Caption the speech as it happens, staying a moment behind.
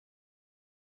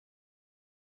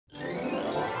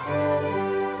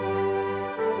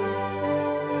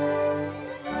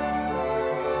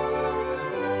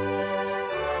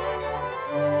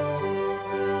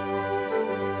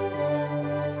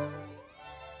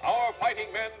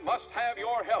young men must have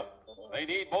your help. They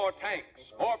need more tanks,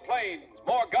 more planes,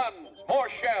 more guns, more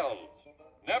shells.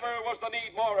 Never was the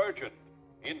need more urgent.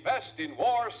 Invest in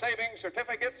war-saving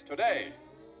certificates today.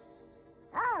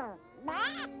 Oh, me?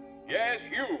 Yes,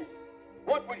 you.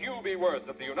 What would you be worth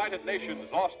if the United Nations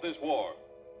lost this war?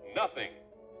 Nothing.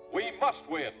 We must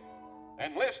win.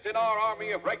 Enlist in our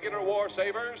army of regular war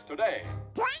savers today.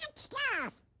 Great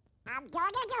stuff. I'm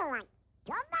gonna do it.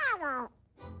 Tomorrow.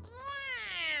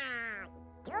 Yeah.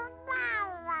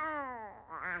 Tomorrow.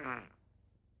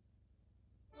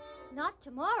 Not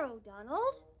tomorrow,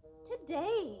 Donald.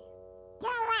 Today. Do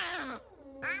it.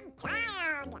 I'm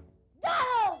tired.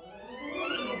 No!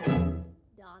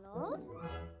 Donald,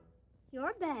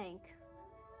 your bank.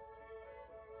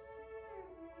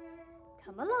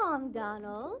 Come along,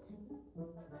 Donald.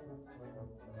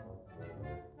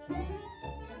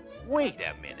 Wait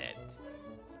a minute.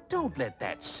 Don't let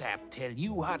that sap tell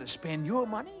you how to spend your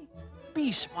money.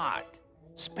 Be smart.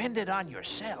 Spend it on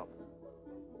yourself.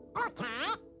 Okay,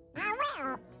 I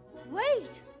will.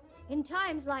 Wait! In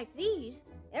times like these,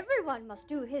 everyone must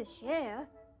do his share.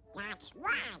 That's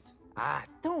right.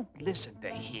 Don't listen to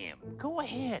him. Go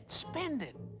ahead, spend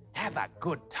it. Have a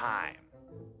good time.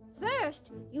 First,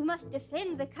 you must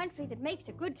defend the country that makes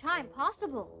a good time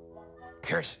possible.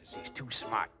 Curses, he's too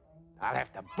smart. I'll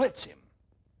have to blitz him.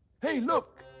 Hey,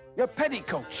 look! Your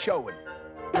petticoat's showing.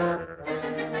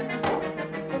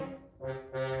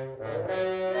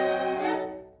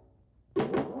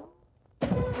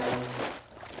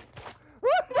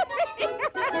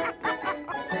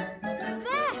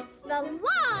 That's the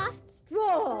last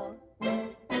straw.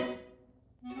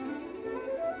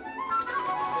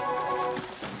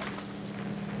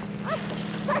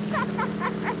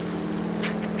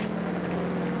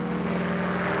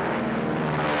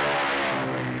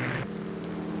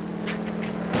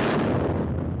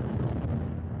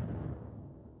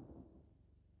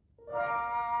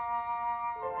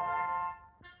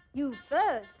 You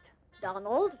first,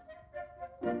 Donald.